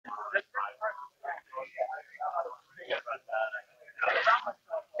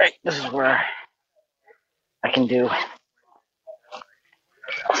Right, this is where I can do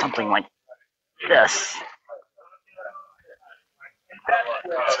something like this.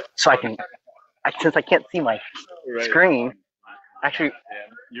 So since I can't see my screen, actually,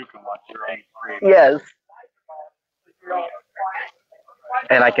 you can watch your own screen. yes,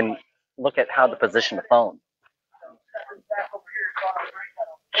 and I can look at how to position the phone.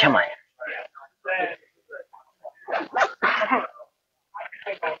 Come on.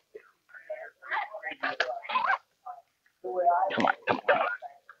 Come on, come on, come on.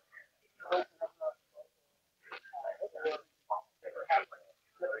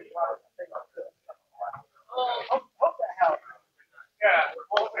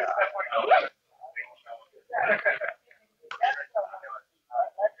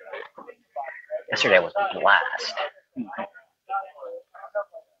 Yesterday was a blast.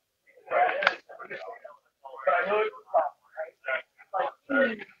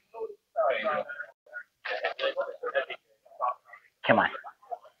 Come on,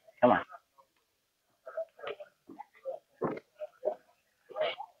 come on.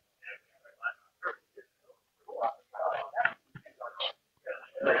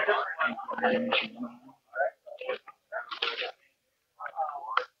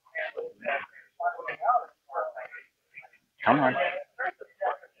 Come on.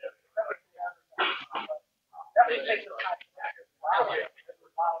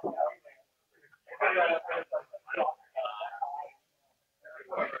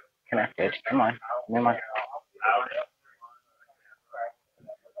 Connected. Come on. Come on.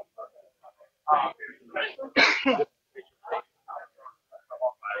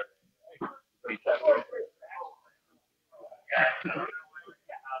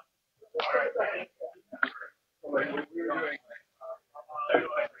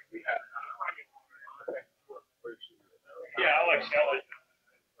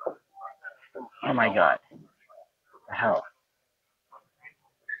 Oh my God. The hell.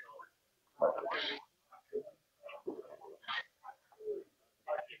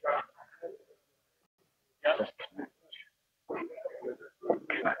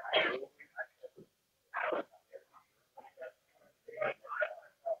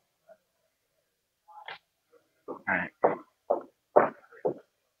 All right.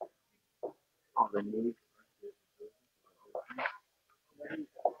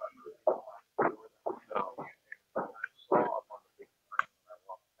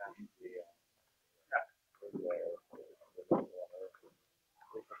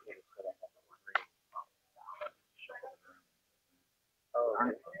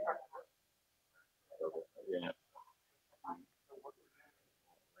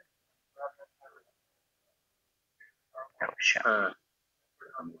 Oh, shit. And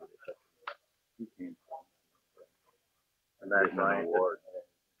that's my award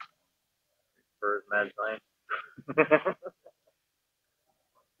for his mad science.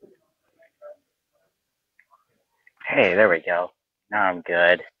 Hey, there we go. Now I'm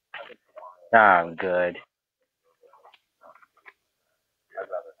good. Now I'm good.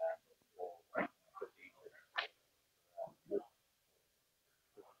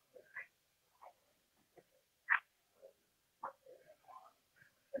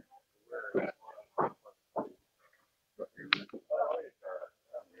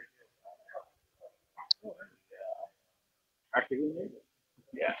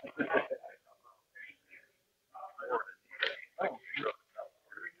 Yeah.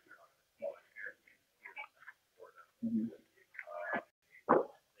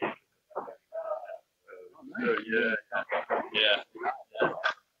 Yeah.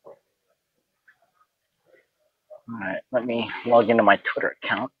 All right. Let me log into my Twitter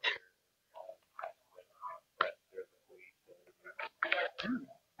account.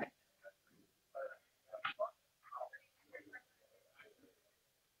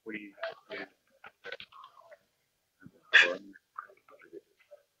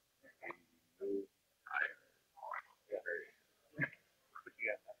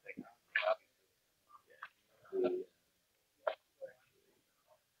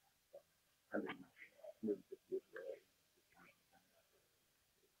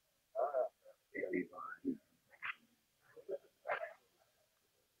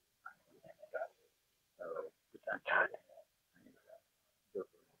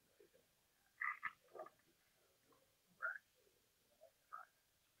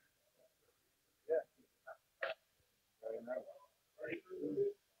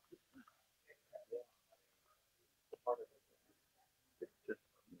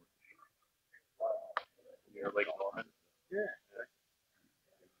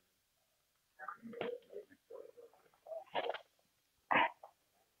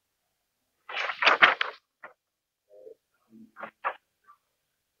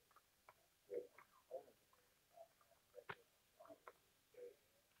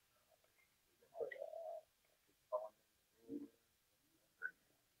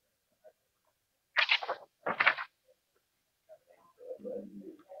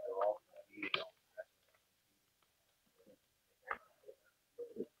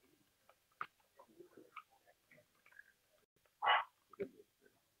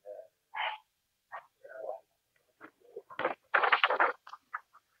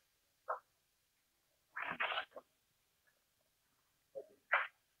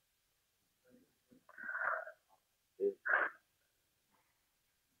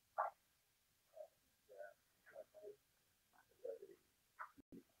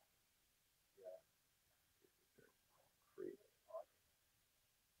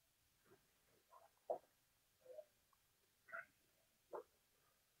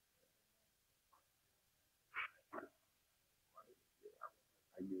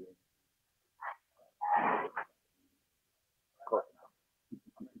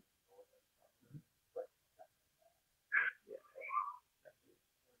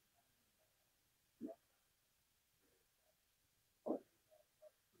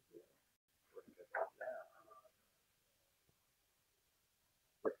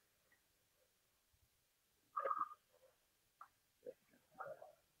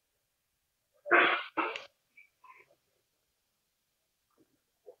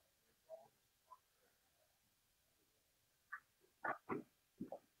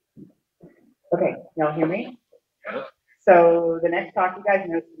 Okay, y'all hear me? So the next talk, you guys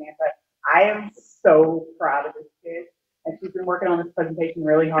know Samantha. I am so proud of this kid, and she's been working on this presentation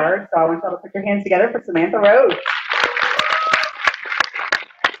really hard. So I want y'all to put your hands together for Samantha Rhodes.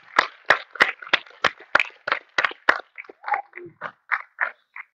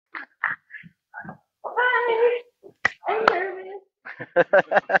 Hi, I'm nervous.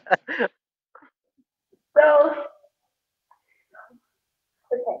 So,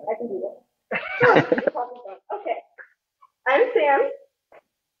 okay, I can do this. Okay, I'm Sam.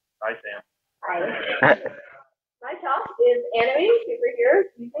 Hi, Sam. Hi. My talk is animating superheroes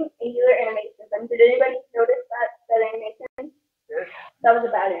using Angular animations. And did anybody notice that animation? That was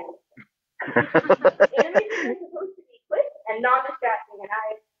a bad animation. Animations are supposed to be quick and non-distracting, and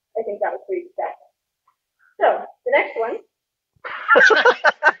I think that was pretty distracting. So, the next one.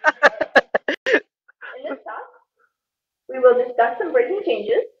 In this talk, we will discuss some breaking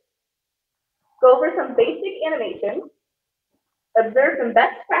changes, go over some basic animations, observe some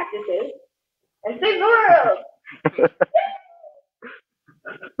best practices, and save the world!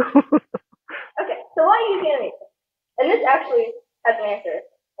 Okay, so why use animation? And this actually has an answer,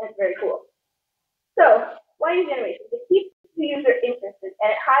 and it's very cool. So, why use animation? It keeps the user interested,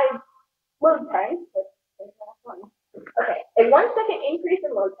 and it hides load time, which is not fun. Okay, a 1 second increase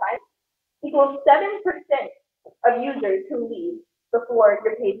in load time equals 7% of users who leave before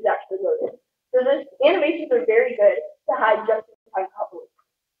your page is actually loaded. So these animations are very good to hide just-in-time upload.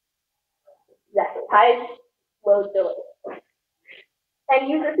 Exactly, hide load delay. And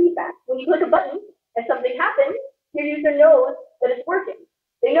user feedback. When you click a button and something happens, your user knows that it's working.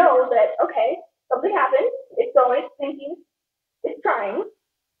 They know that, okay, something happened, it's going, it's thinking, it's trying.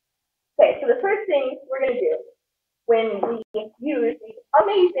 Okay, so the first thing we're going to do when we use these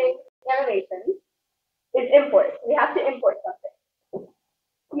amazing animations is import. We have to import something.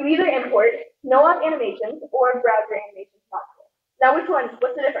 You either import no-op animations or browser animations module. Now, which one?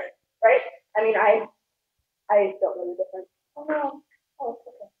 What's the difference, right? I mean, I don't know the difference. Oh no. Oh,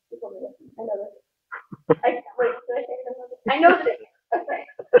 okay. You told me this. I know this. Wait, did I say something? I know the difference. Okay.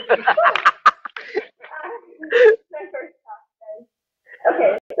 My first talk, guys.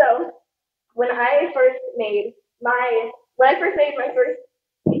 Okay, so when I first made my first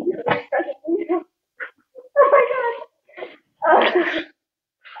presentation, oh my god,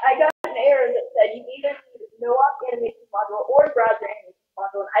 I got an error that said you either need no-op animation module or browser animation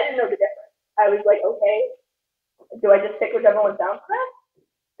module, and I didn't know the difference. I was like, okay, do I just pick whichever one sounds best?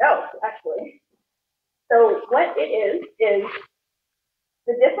 No, actually. So what it is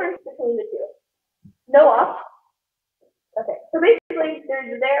the difference between the two. No-op. Okay, so basically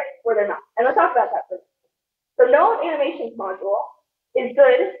they're there or they're not, and let's talk about that first. So no-op animations module is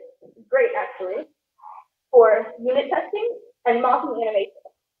good, great actually, for unit testing and mocking animation.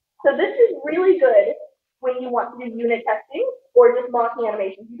 So this is really good when you want to do unit testing or just mocking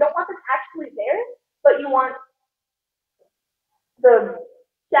animations. You don't want them actually there, but you want the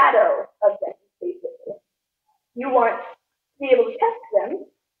shadow of them, basically. You want to be able to test them.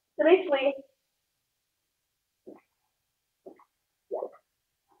 So basically, yeah.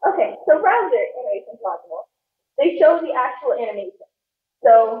 Okay, so browser animation module. They show the actual animation.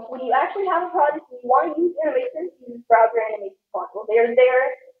 So when you actually have a project and you want to use animations, you use browser animation module. They are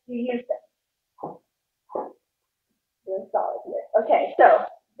there, you use them. Doing solid here. Okay, so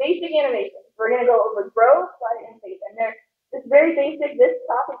basic animations. We're going to go over grow, slide, and fade. And they're just very basic. This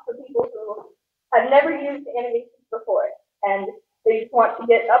topic for people who have never used animations before. And they just want to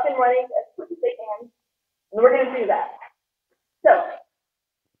get up and running as quick as they can. And we're going to do that. So,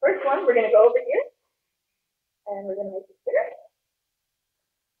 first one, we're going to go over here. And we're going to make it bigger.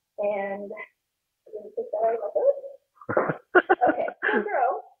 And we're going to take that out of my code. Okay, so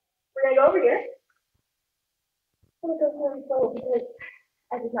grow. We're going to go over here. I'm going to go really slow because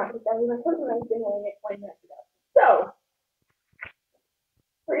I did not put that in my code when I was doing it 20 minutes ago. So,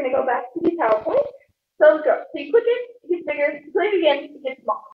 we're going to go back to the PowerPoint. So let's go. So you click it, it gets bigger. You click it again, it gets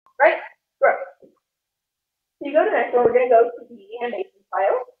smaller. Right? Grow. So you go to the next one. We're going to go to the animation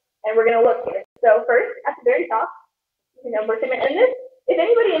file. And we're going to look here. So first, at the very top, you can number segment. And this, if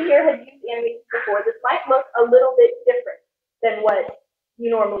anybody in here has used animations before, this might look a little bit different than what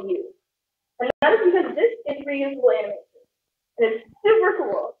you normally use. And that is because this is reusable animation. And it's super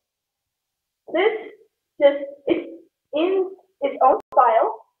cool. This just, it's in its own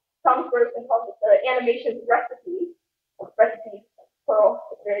file. Tom Squares and calls it the animation recipe. Recipe, plural.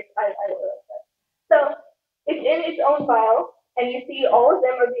 It's very, I really like that. So it's in its own file, and you see all of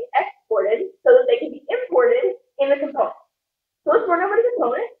them are being exported so that they can be imported in the component. So let's run over to the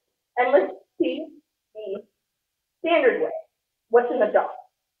component, and let's see the standard way. What's in the DOM?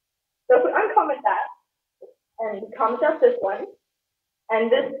 So if we uncomment that, and we comment out this one, and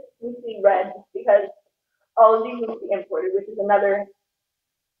this we see red because all of these need to be imported, which is another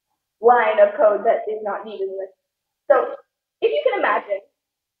line of code that is not needed in this. So if you can imagine,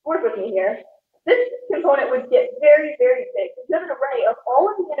 work with me here, this component would get very, very big. If you have an array of all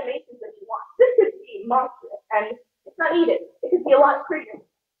of the animations that you want, this could be monstrous, and it's not needed. It could be a lot prettier.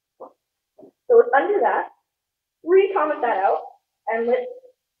 So let's undo that, re-comment that out, and let's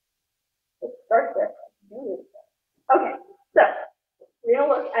start there. Okay, so we're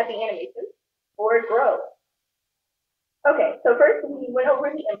gonna look at the animation for grow. Okay, so first we went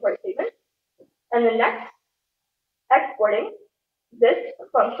over the import statement, and then next, exporting this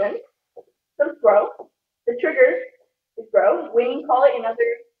function, so grow. The trigger is grow. When you call it in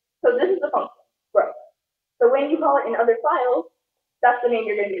other, so this is the function, grow. So when you call it in other files, that's the name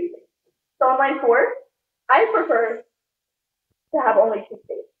you're going to be using. So on line 4, I prefer to have only 2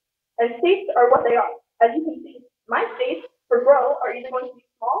 states. And states are what they are. As you can see, my states for grow are either going to be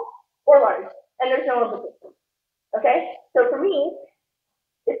small or large, and there's no in between. Okay? So for me,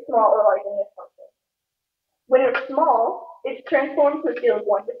 it's small or large in this function. When it's small, it's transformed to a scale of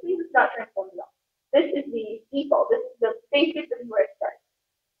 1, which means it's not transformed at all. This is the default. This is the basic. This is where it starts.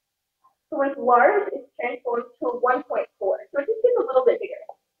 So when it's large, it's transformed to a 1.4. So it just gets a little bit bigger.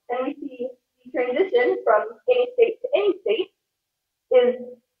 And we see the transition from any state to any state is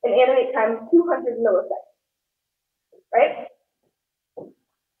an animate time of 200 milliseconds. Right?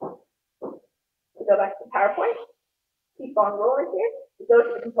 We go back to PowerPoint. Keep on rolling here. We go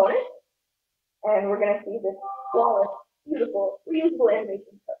to the component. And we're going to see this flawless, beautiful, reusable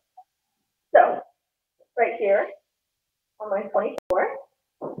animation code. So, right here, on line 24,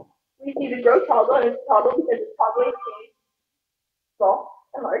 we see the grow toggle, and it's toggle because it's toggling between small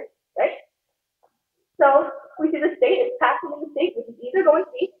and large, right? So, we see the state, it's passing in the state, which is either going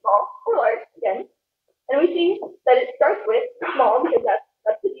to be small or large, again. And we see that it starts with small, because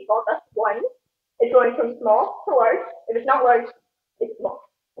that's the default, that's 1. It's going from small to large. If it's not large, it's small,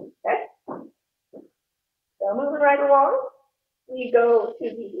 okay? So moving right along, we go to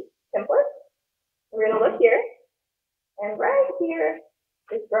the template. We're going to look here, and right here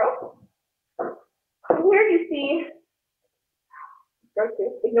is grow. Here you see, grow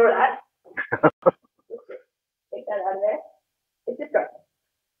 2, ignore that. Take that out of there. It's just grow.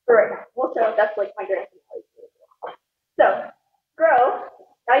 For right now, we'll show that's like my grandson. So, grow,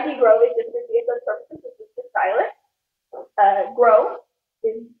 ID grow is just for CSS purposes, this is to style it. Grow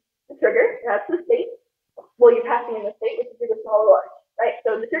is the trigger, that's the state. Well, you're passing in the state, which is either small or large, right?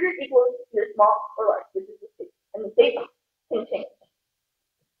 So the trigger equals either small or large, which is the state. And the state can change,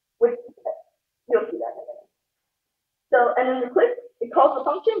 which you'll see that in a minute. So, and then the click, it calls the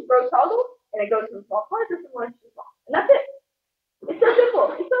function grow toggle, and it goes from small to large or from large to small. And that's it. It's so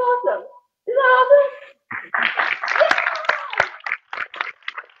simple. It's so awesome. Isn't that awesome?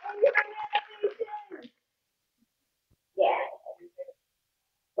 Yeah.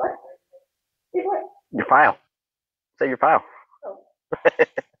 What? Say what? Your file. Say your file. Oh.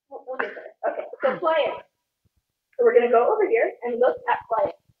 We'll get there. Okay, so client. So we're going to go over here and look at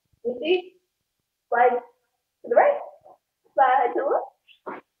client. You see? Slide to the right, slide to the left.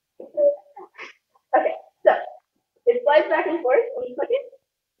 Okay, so it slides back and forth when you click it.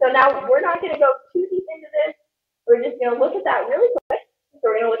 So now we're not going to go too deep into this. We're just going to look at that really quick. So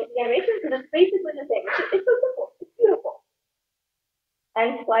we're going to look at the animation because it's basically the same. It's so simple. It's beautiful.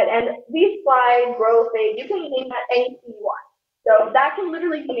 And slide. And these slide, grow, fade, you can name that anything you want. So that can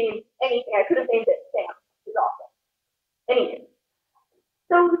literally be named anything. I could have named it Sam, which is awesome. Anything.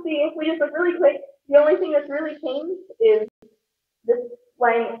 So see, if we just look really quick, the only thing that's really changed is this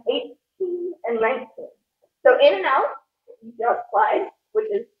line 18 and 19. So in and out, you just slide, which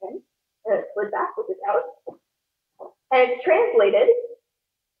is in, and it's slid back, which is out. And it's translated,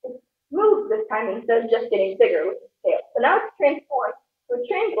 it's moved this time instead of just getting bigger, which is scale. So now it's transformed. So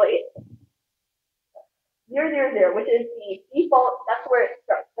translate 0, 0, 0, which is the default, that's where it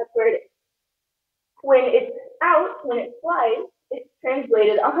starts, that's where it is. When it's out, when it slides, it's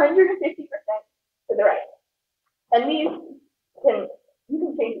translated 150% to the right. And these you can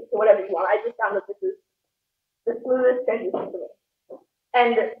change it to whatever you want. I just found that this is the smoothest transition for me.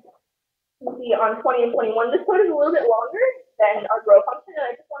 And you see on 20 and 21, this code is a little bit longer than our grow function, and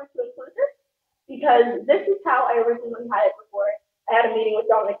I just wanted to include this because this is how I originally had it before. I had a meeting with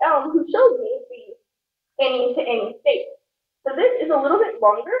Dominic Elm, who showed me the any to any state. So this is a little bit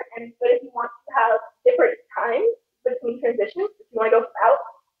longer, but if you want to have different times between transitions, if you want to go from out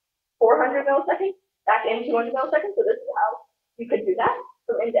 400 milliseconds back in 200 milliseconds, so this is how you could do that,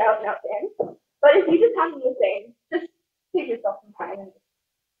 from in to out and out to in. But if you just have them the same, just take yourself some time and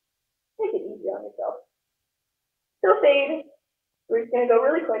on yourself. So fade. We're just gonna go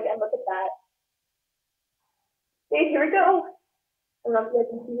really quick and look at that. Okay, here we go. I don't know if you guys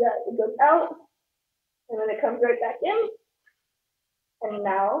can see that. It goes out, and then it comes right back in. And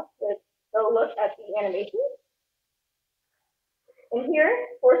now let's go look at the animation. And here,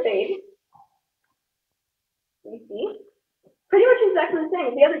 for fade, we see pretty much exactly the same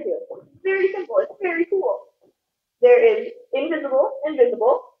as the other two. It's very simple. It's very cool. There is invisible,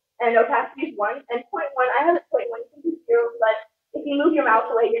 invisible, and opacity is 1, and 0.1. I have it 0.1, you can do 0, but if you move your mouse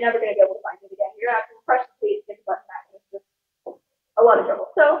away, you're never going to be able to find it again. You're going to have to press the page, stick the button back, and it's just a lot of trouble.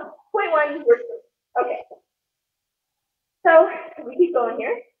 So 0.1 works. Okay. So we keep going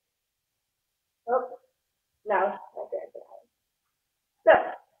here. Oh, now my parents are having. So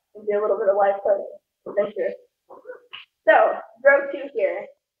we'll do a little bit of live coding. Adventure. So row 2 here,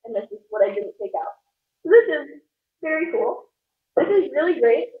 and this is what I didn't take out. So this is very cool. This is really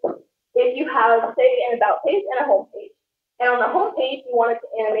great if you have, say, an about page and a home page. And on the home page, you want it to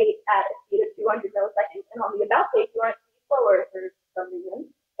animate at a speed of 200 milliseconds, and on the about page, you want it to be slower for some reason,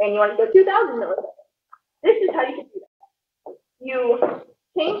 and you want to go 2,000 milliseconds. This is how you can do that.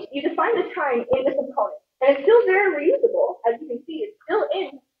 You define the time in the component, and it's still very reusable. As you can see, it's still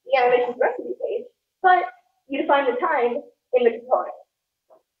in the animation recipe page, but you define the time in the component.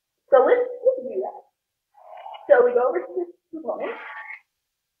 So let's do that. So we go over to this component,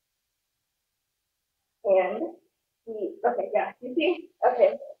 and okay, yeah, you see?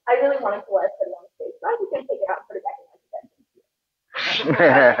 Okay, I really wanted to let us put it on the page, so I'm just going to take it out and put it back in my convention.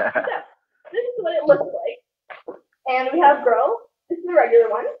 So, this is what it looks like. And we have grow. This is the regular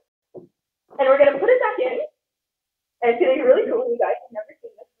one. And we're going to put it back in. And it's going to be really cool. You guys have never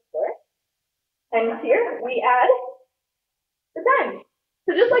seen this before. And here we add the time.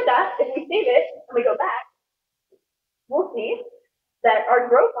 So just like that, if we save it and we go back, we'll see that our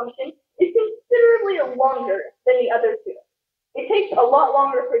grow function is considerably longer than the other two. It takes a lot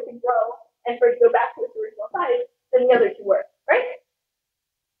longer for it to grow and for it to go back to its original size than the other two were, right?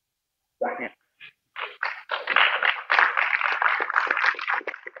 Right.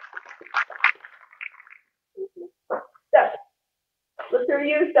 So, let's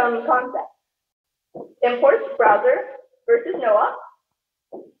review some concepts. Import browser versus no-op.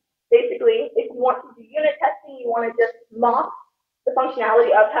 Basically, if you want to do unit testing, you want to just mock the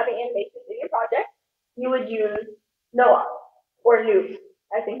functionality of having animations in your project, you would use no-op or noob.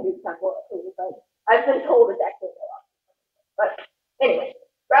 I think noob sounds more appropriate, but I've been told it's actually no-op. But anyway,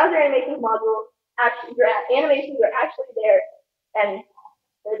 browser animation modules, actually, your animations are actually there, and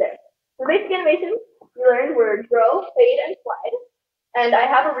they're there. So basic animations, we learned were grow, fade, and slide. And I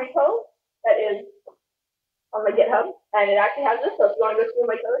have a repo that is on my GitHub, and it actually has this, so if you want to go through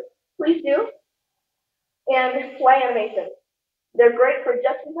my code, please do. And sway animations. They're great for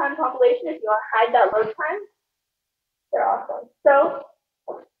just-in-time compilation if you want to hide that load time. They're awesome. So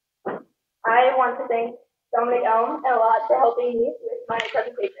I want to thank Dominic Elm a lot for helping me with my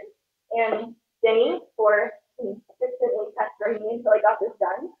presentation, and Denny for consistently pestering me until I got this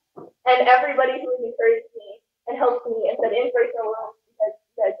done, and everybody who has encouraged me and helped me and said inspiration alone, because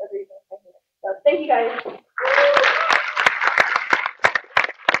you guys are the reason I'm here. So thank you guys.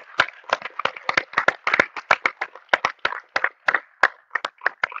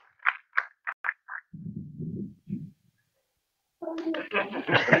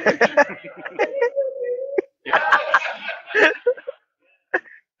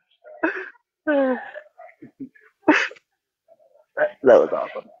 That was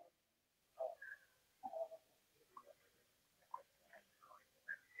awesome.